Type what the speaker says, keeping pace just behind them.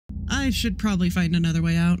I should probably find another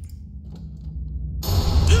way out.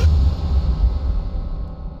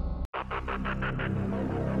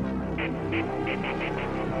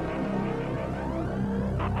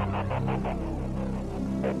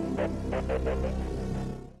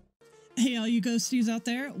 Hey all you ghosties out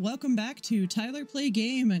there, welcome back to Tyler Play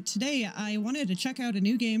Game. Today I wanted to check out a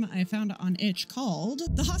new game I found on itch called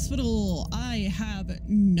The Hospital. I have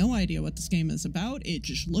no idea what this game is about. It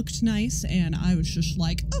just looked nice and I was just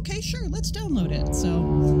like, okay, sure, let's download it. So,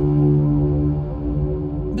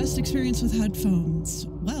 best experience with headphones.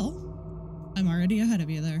 Well, I'm already ahead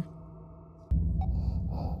of you there.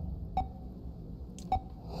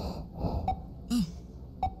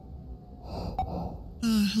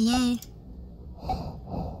 Hello?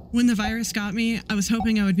 When the virus got me, I was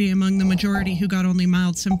hoping I would be among the majority who got only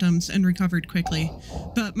mild symptoms and recovered quickly,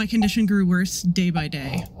 but my condition grew worse day by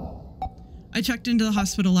day. I checked into the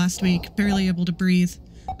hospital last week, barely able to breathe.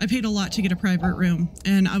 I paid a lot to get a private room,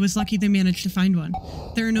 and I was lucky they managed to find one.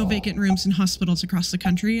 There are no vacant rooms in hospitals across the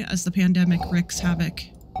country as the pandemic wreaks havoc.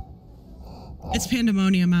 It's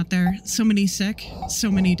pandemonium out there. So many sick, so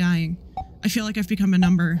many dying. I feel like I've become a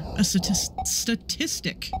number, a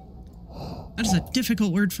statistic. That is a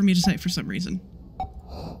difficult word for me to say for some reason.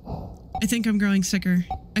 I think I'm growing sicker.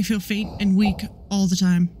 I feel faint and weak all the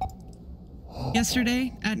time.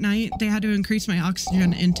 Yesterday, at night, they had to increase my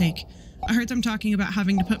oxygen intake. I heard them talking about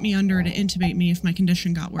having to put me under to intubate me if my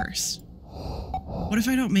condition got worse. What if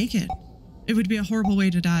I don't make it? It would be a horrible way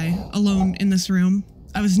to die, alone in this room.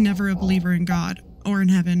 I was never a believer in God, or in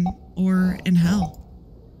heaven, or in hell.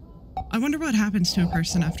 I wonder what happens to a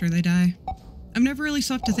person after they die. I've never really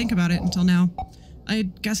stopped to think about it until now. I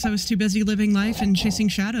guess I was too busy living life and chasing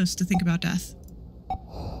shadows to think about death.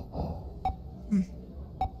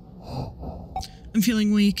 I'm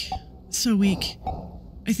feeling weak. So weak.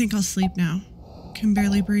 I think I'll sleep now. Can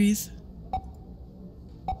barely breathe.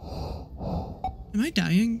 Am I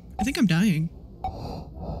dying? I think I'm dying.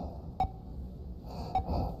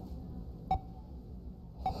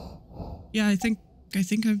 Yeah, I think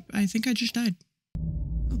I just died.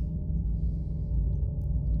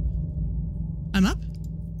 I'm up?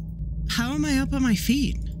 How am I up on my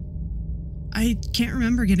feet? I can't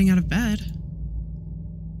remember getting out of bed.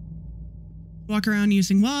 Walk around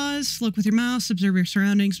using WAS, look with your mouse, observe your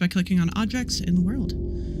surroundings by clicking on objects in the world.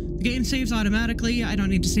 The game saves automatically. I don't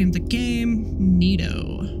need to save the game.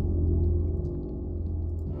 Neato.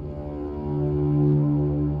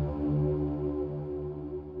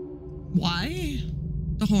 Why?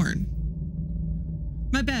 The horn.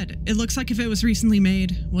 My bed. It looks like if it was recently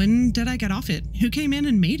made. When did I get off it? Who came in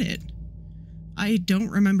and made it? I don't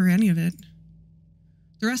remember any of it.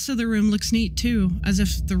 The rest of the room looks neat too, as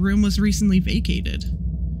if the room was recently vacated.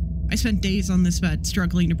 I spent days on this bed,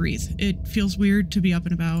 struggling to breathe. It feels weird to be up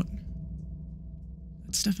and about.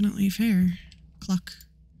 It's definitely fair. Clock.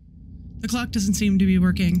 The clock doesn't seem to be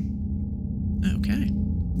working. Okay.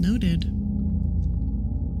 Noted.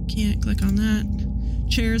 Can't click on that.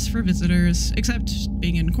 Chairs for visitors. Except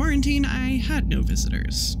being in quarantine, I had no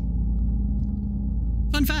visitors.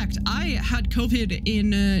 Fun fact, I had COVID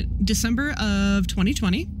in December of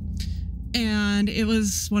 2020, and it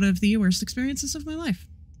was one of the worst experiences of my life.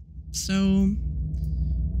 So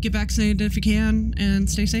get vaccinated if you can and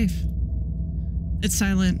stay safe. It's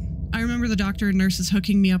silent. I remember the doctor and nurses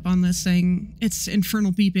hooking me up on this, saying it's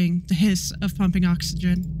infernal beeping, the hiss of pumping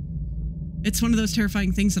oxygen. It's one of those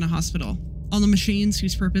terrifying things in a hospital. All the machines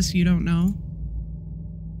whose purpose you don't know.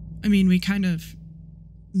 I mean, we kind of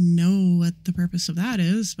know what the purpose of that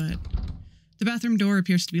is, but the bathroom door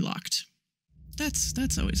appears to be locked.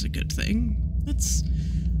 That's always a good thing. Let's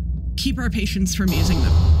keep our patients from using the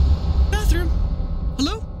bathroom.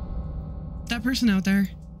 Hello? That person out there.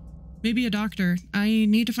 Maybe a doctor. I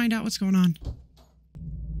need to find out what's going on.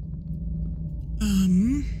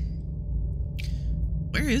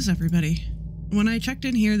 Where is everybody? When I checked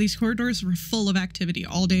in here, these corridors were full of activity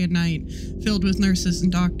all day and night, filled with nurses and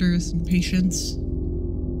doctors and patients.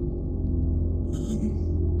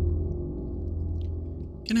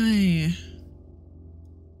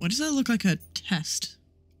 What does that look like? A test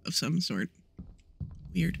of some sort?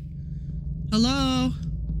 Weird. Hello?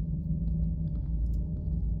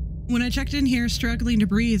 When I checked in here, struggling to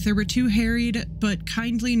breathe, there were two harried but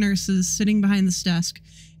kindly nurses sitting behind this desk,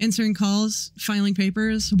 answering calls, filing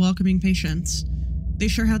papers, welcoming patients. They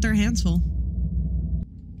sure had their hands full.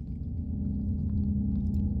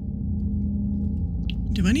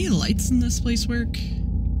 Do any lights in this place work?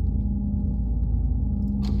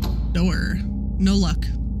 Door. No luck.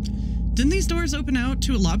 Didn't these doors open out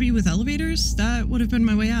to a lobby with elevators? That would have been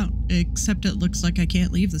my way out, except it looks like I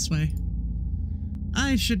can't leave this way. I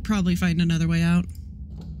I should probably find another way out.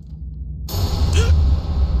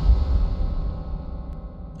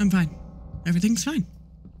 I'm fine. Everything's fine.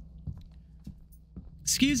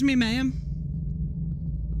 Excuse me, ma'am.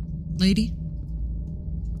 Lady.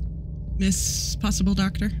 Miss Possible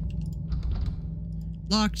Doctor.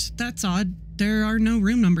 Locked. That's odd. There are no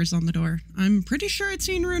room numbers on the door. I'm pretty sure I'd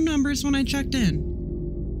seen room numbers when I checked in.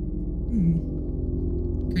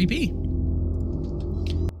 Creepy.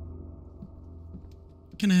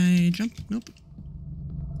 Can I jump? Nope.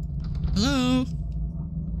 Hello?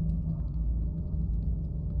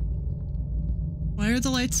 Why are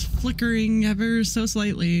the lights flickering ever so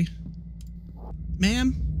slightly?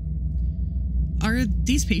 Ma'am? Are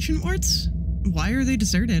these patient wards? Why are they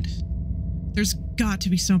deserted? There's got to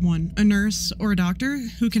be someone, a nurse or a doctor,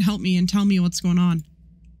 who can help me and tell me what's going on.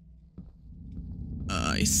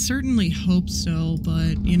 I certainly hope so,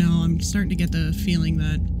 but, you know, I'm starting to get the feeling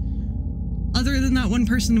that other than that one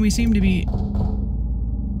person we seem to be...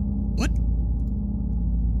 What?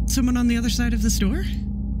 Someone on the other side of this door?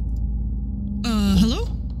 Hello?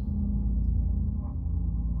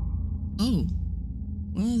 Oh.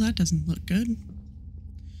 Well, that doesn't look good.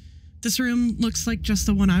 This room looks like just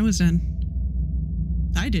the one I was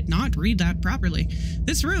in. I did not read that properly.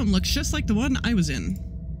 This room looks just like the one I was in.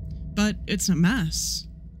 But it's a mess.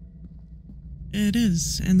 It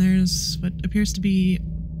is, and there's what appears to be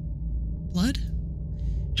blood?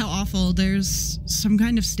 How awful. There's some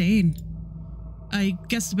kind of stain. I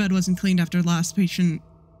guess the bed wasn't cleaned after the last patient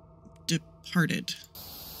departed.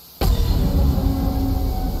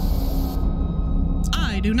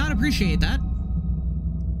 I do not appreciate that.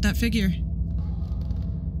 That figure.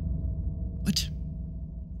 What?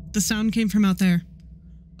 The sound came from out there.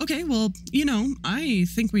 Okay, well, you know, I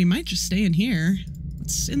think we might just stay in here.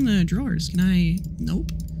 What's in the drawers? Can I...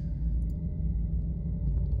 Nope.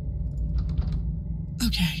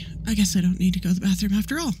 Okay, I guess I don't need to go to the bathroom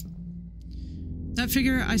after all. That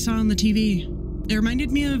figure I saw on the TV, it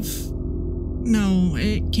reminded me of... No,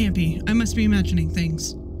 it can't be. I must be imagining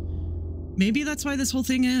things. Maybe that's why this whole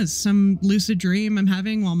thing is some lucid dream I'm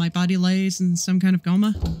having while my body lays in some kind of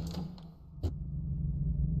coma.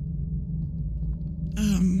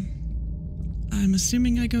 I'm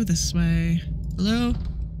assuming I go this way. Hello?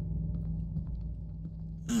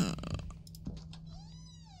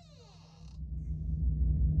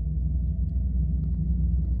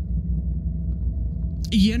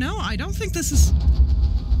 You know, I don't think this is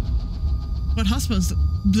what hospitals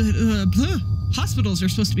are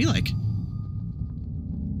supposed to be like.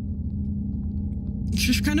 It's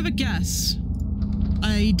just kind of a guess.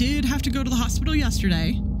 I did have to go to the hospital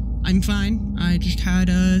yesterday. I'm fine. I just had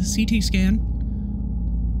a CT scan.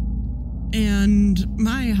 And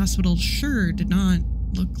my hospital sure did not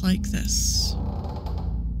look like this.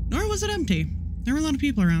 Nor was it empty. There were a lot of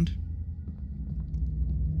people around.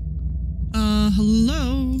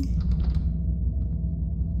 Hello?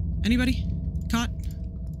 Anybody? Caught?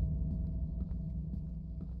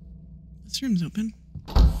 This room's open.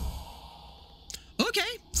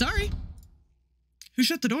 Okay, sorry. Who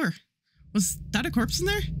shut the door? Was that a corpse in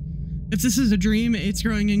there? If this is a dream, it's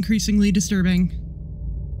growing increasingly disturbing.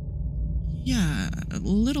 Yeah, a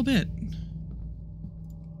little bit.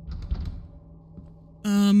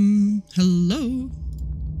 Hello?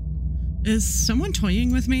 Is someone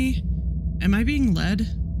toying with me? Am I being led?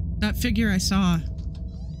 That figure I saw.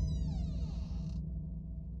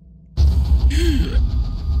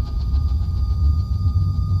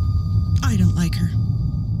 I don't like her.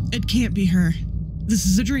 It can't be her. This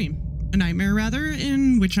is a dream. A nightmare, rather,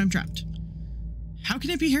 in which I'm trapped. How can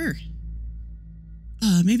it be her?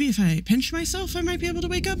 Maybe if I pinch myself, I might be able to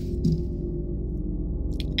wake up?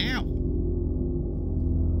 Ow.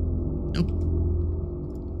 Nope.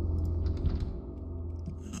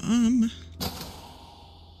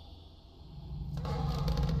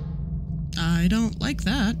 I don't like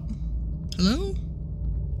that. Hello?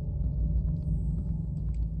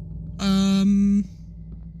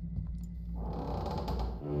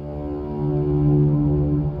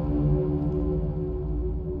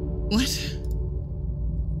 What?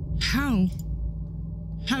 How?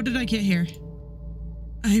 How did I get here?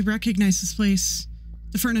 I recognize this place.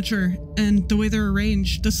 The furniture and the way they're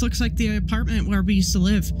arranged. This looks like the apartment where we used to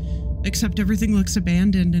live, except everything looks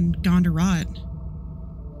abandoned and gone to rot.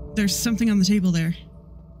 There's something on the table there.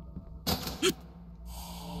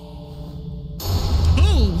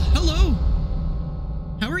 Oh, hello!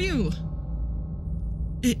 How are you?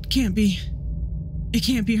 It can't be. It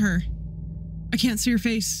can't be her. I can't see her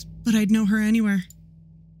face, but I'd know her anywhere.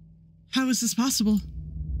 How is this possible?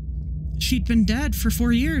 She'd been dead for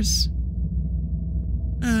 4 years.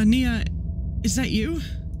 Nia, Is that you?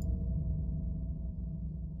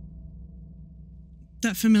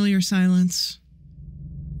 That familiar silence.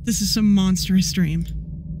 This is some monstrous dream.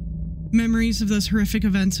 Memories of those horrific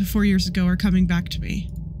events of 4 years ago are coming back to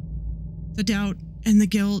me. The doubt and the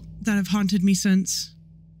guilt that have haunted me since.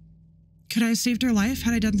 Could I have saved her life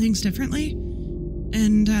had I done things differently?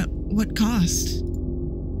 And at what cost?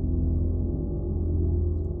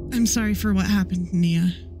 I'm sorry for what happened,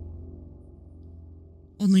 Nia.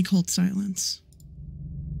 Only cold silence.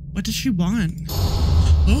 What does she want?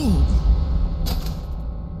 Oh.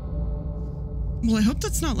 Well, I hope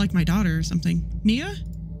that's not like my daughter or something. Nia?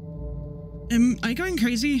 Am I going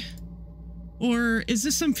crazy? Or is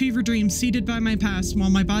this some fever dream seated by my past while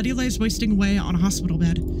my body lays wasting away on a hospital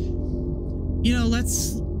bed? You know,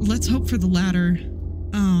 let's hope for the latter.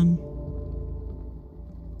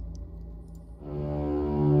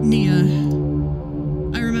 Nia.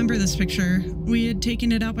 I remember this picture. We had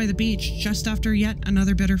taken it out by the beach just after yet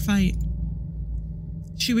another bitter fight.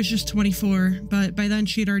 She was just 24, but by then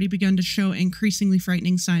she had already begun to show increasingly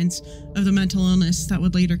frightening signs of the mental illness that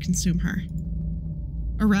would later consume her.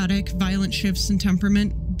 Erratic, violent shifts in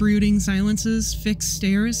temperament, brooding silences, fixed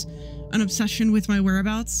stares, an obsession with my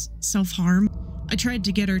whereabouts, self-harm. I tried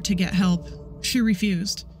to get her to get help. She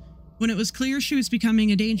refused. When it was clear she was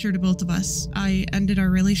becoming a danger to both of us, I ended our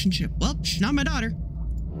relationship. Well, she's not my daughter.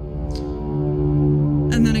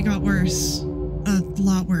 And then it got worse. A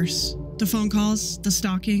lot worse. The phone calls, the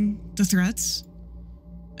stalking, the threats.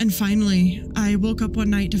 And finally, I woke up one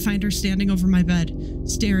night to find her standing over my bed,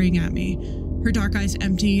 staring at me, her dark eyes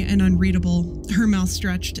empty and unreadable, her mouth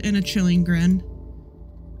stretched in a chilling grin.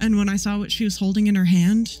 And when I saw what she was holding in her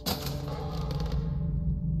hand...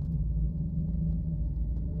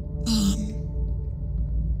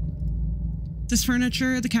 This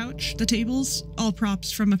furniture, the couch, the tables, all props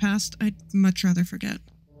from a past I'd much rather forget.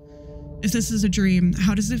 If this is a dream,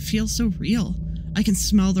 how does it feel so real? I can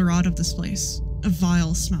smell the rot of this place. A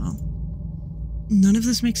vile smell. None of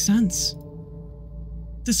this makes sense.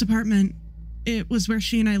 This apartment, it was where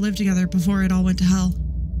she and I lived together before it all went to hell.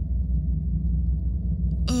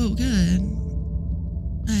 Oh, good.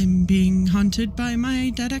 I'm being haunted by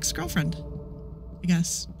my dead ex-girlfriend, I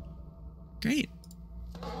guess. Great.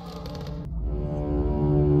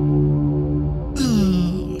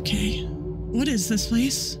 Oh, okay. What is this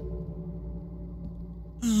place?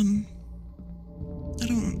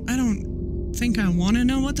 I don't think I want to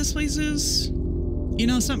know what this place is. You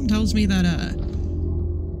know, something tells me that,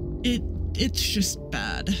 it's just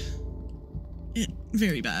bad.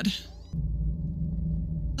 Very bad.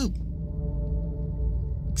 Oh.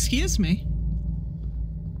 Excuse me.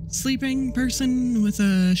 Sleeping person with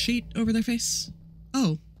a sheet over their face?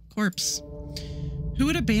 Oh, corpse. Who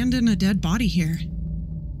would abandon a dead body here?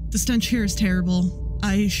 The stench here is terrible.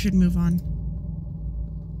 I should move on.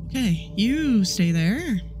 Okay, you stay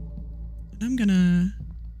there. I'm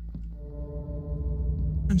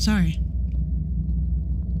sorry.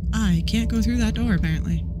 I can't go through that door,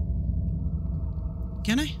 apparently.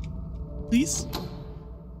 Can I? Please?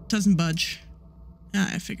 Doesn't budge.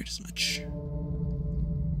 I figured as much.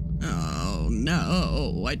 Oh,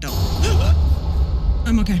 no, I don't.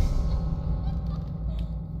 I'm okay.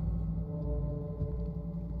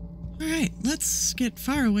 Alright, let's get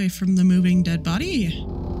far away from the moving dead body.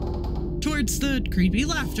 Towards the creepy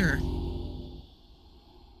laughter.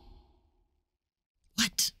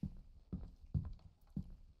 What?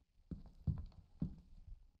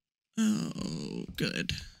 Oh,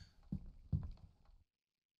 good.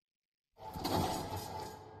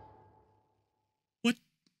 What?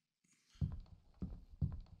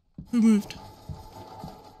 Who moved?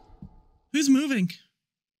 Who's moving?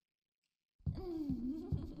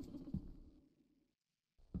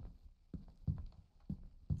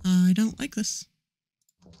 I don't like this.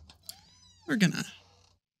 We're gonna...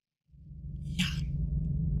 Yeah.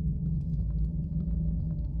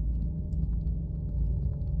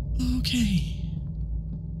 Okay.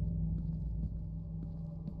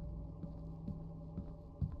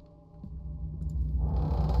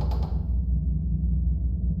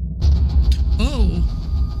 Oh.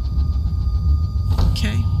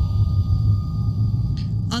 Okay.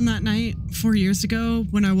 On that night, 4 years ago,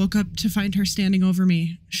 when I woke up to find her standing over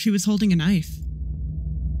me, she was holding a knife.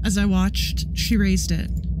 As I watched, she raised it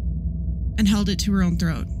and held it to her own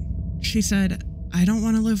throat. She said, "I don't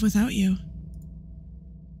want to live without you."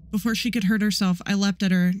 Before she could hurt herself, I leapt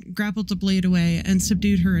at her, grappled the blade away, and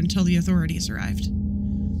subdued her until the authorities arrived.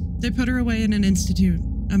 They put her away in an institute,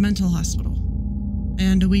 a mental hospital.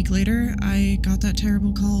 And a week later, I got that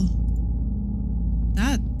terrible call.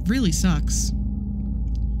 That really sucks.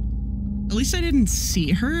 At least I didn't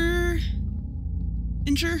see her,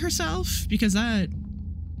 injure herself? Because that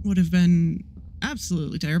would have been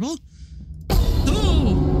absolutely terrible.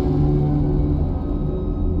 Oh!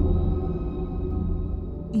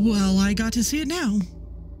 Well, I got to see it now.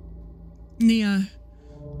 Nia.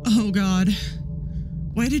 Oh God.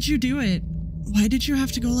 Why did you do it? Why did you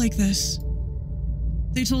have to go like this?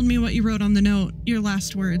 They told me what you wrote on the note, your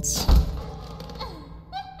last words.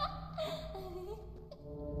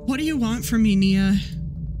 What do you want from me, Nia?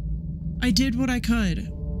 I did what I could.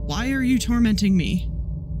 Why are you tormenting me?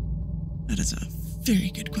 That is a very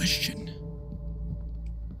good question.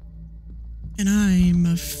 And I'm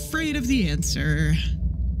afraid of the answer.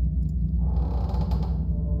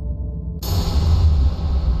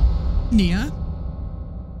 Nia?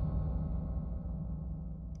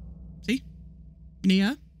 See?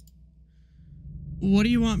 Nia? What do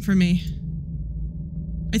you want from me?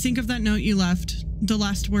 I think of that note you left, the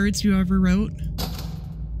last words you ever wrote.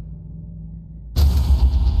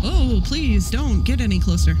 Oh, please don't get any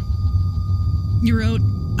closer. You wrote,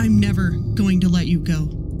 I'm never going to let you go.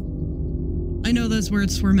 I know those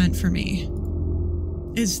words were meant for me.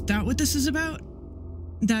 Is that what this is about?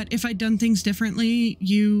 That if I'd done things differently,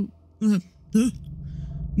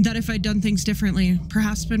 that if I'd done things differently,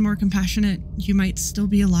 perhaps been more compassionate, you might still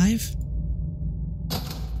be alive?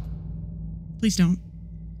 Please don't.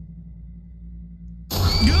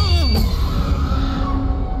 Go!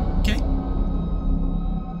 Okay.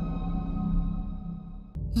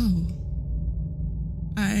 Oh.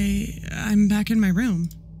 I'm back in my room.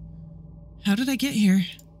 How did I get here?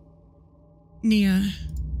 Nia.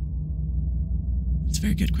 That's a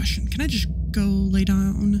very good question. Can I just go lay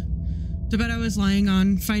down? The bed I was lying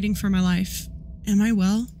on, fighting for my life. Am I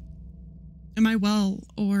well? Am I well,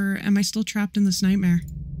 or am I still trapped in this nightmare?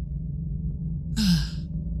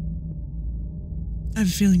 I have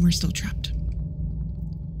a feeling we're still trapped.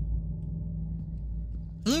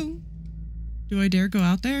 Hello? Do I dare go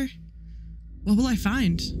out there? What will I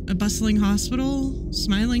find? A bustling hospital?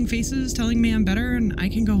 Smiling faces telling me I'm better and I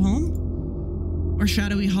can go home? Or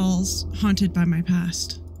shadowy halls haunted by my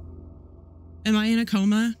past? Am I in a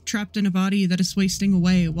coma, trapped in a body that is wasting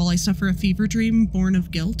away while I suffer a fever dream born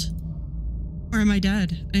of guilt? Or am I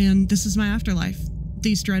dead, and this is my afterlife?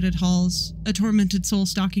 These dreaded halls, a tormented soul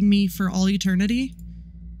stalking me for all eternity?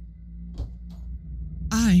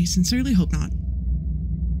 I sincerely hope not.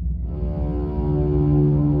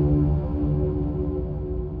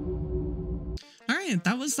 Alright,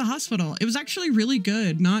 that was the hospital. It was actually really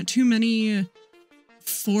good. Not too many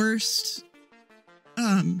forced,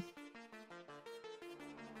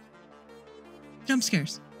 jump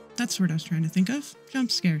scares. That's what I was trying to think of.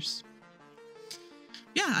 Jump scares.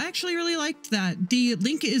 Yeah, I actually really liked that. The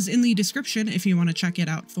link is in the description if you want to check it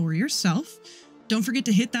out for yourself. Don't forget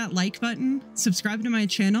to hit that like button, subscribe to my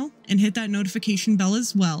channel, and hit that notification bell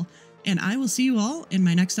as well. And I will see you all in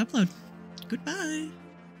my next upload. Goodbye.